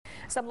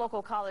Some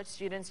local college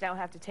students now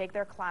have to take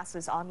their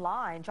classes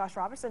online. Josh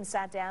Robertson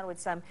sat down with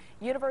some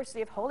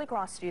University of Holy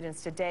Cross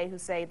students today who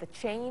say the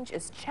change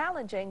is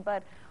challenging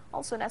but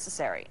also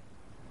necessary.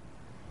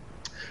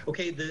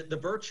 Okay, the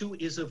virtue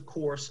is, of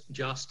course,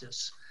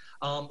 justice.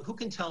 Who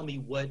can tell me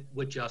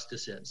what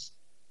justice is?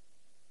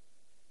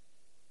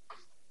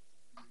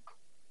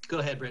 Go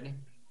ahead, Brittany.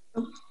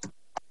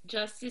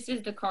 Justice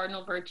is the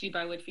cardinal virtue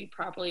by which we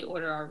properly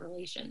order our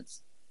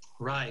relations.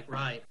 Right,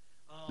 right.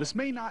 This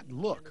may not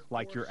look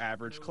like your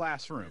average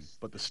classroom,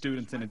 but the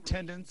students in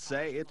attendance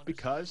say it's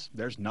because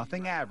there's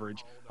nothing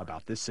average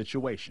about this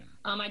situation.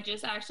 I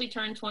just actually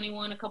turned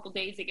 21 a couple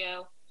days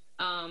ago,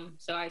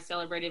 so I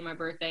celebrated my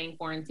birthday in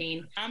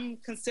quarantine. I'm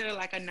considered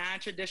like a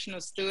non-traditional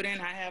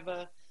student. I have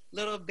a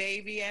little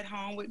baby at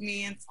home with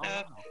me and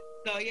stuff. Oh,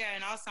 wow. So yeah,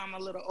 and also I'm a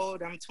little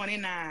older. I'm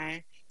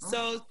 29.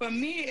 So for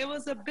me, it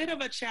was a bit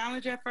of a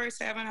challenge at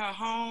first having her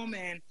home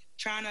and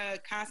trying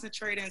to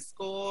concentrate in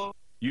school.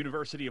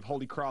 University of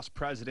Holy Cross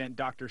President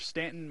Dr.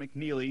 Stanton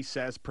McNeely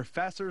says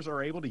professors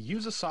are able to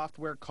use a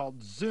software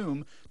called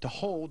Zoom to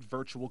hold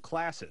virtual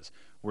classes,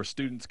 where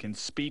students can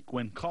speak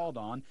when called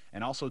on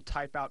and also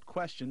type out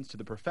questions to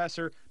the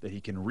professor that he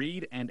can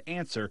read and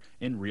answer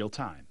in real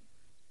time.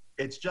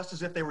 It's just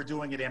as if they were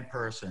doing it in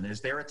person.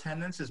 Their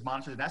attendance is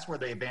monitored, and that's where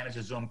the advantage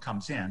of Zoom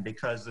comes in,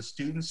 because the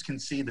students can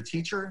see the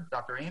teacher,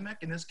 Dr. Amick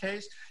in this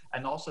case,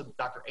 and also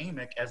Dr.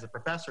 Amick as the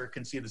professor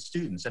can see the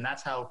students, and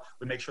that's how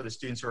we make sure the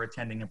students are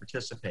attending and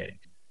participating.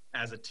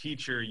 As a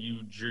teacher,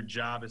 your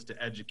job is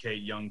to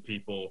educate young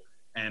people,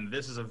 and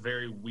this is a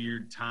very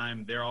weird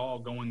time. They're all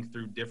going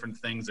through different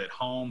things at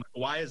home.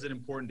 Why is it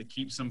important to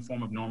keep some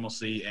form of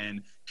normalcy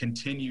and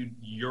continue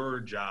your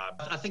job?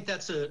 I think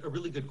that's a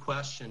really good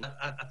question.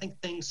 I think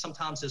things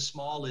sometimes as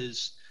small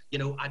as,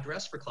 I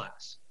dress for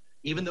class.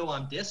 Even though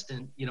I'm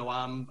distant,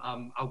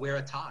 I wear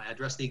a tie. I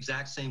dress the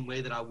exact same way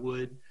that I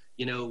would,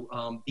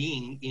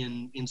 being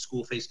in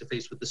school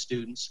face-to-face with the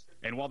students.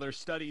 And while their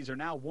studies are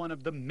now one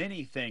of the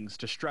many things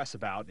to stress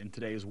about in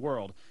today's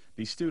world,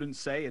 these students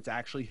say it's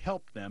actually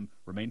helped them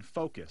remain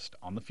focused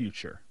on the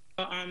future.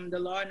 The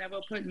Lord never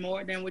put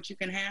more than what you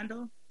can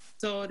handle.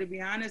 So to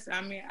be honest,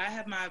 I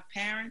have my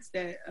parents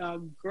that are a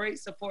great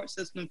support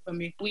system for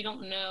me. We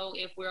don't know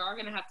if we are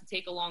going to have to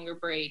take a longer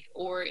break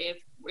or if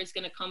it's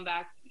going to come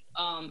back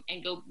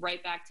and go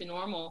right back to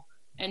normal.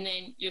 And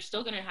then you're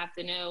still going to have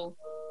to know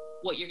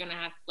what you're going to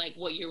have, like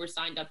what you were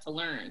signed up to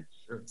learn.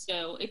 Sure.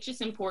 So it's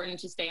just important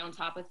to stay on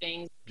top of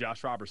things.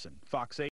 Josh Robertson, Fox 8.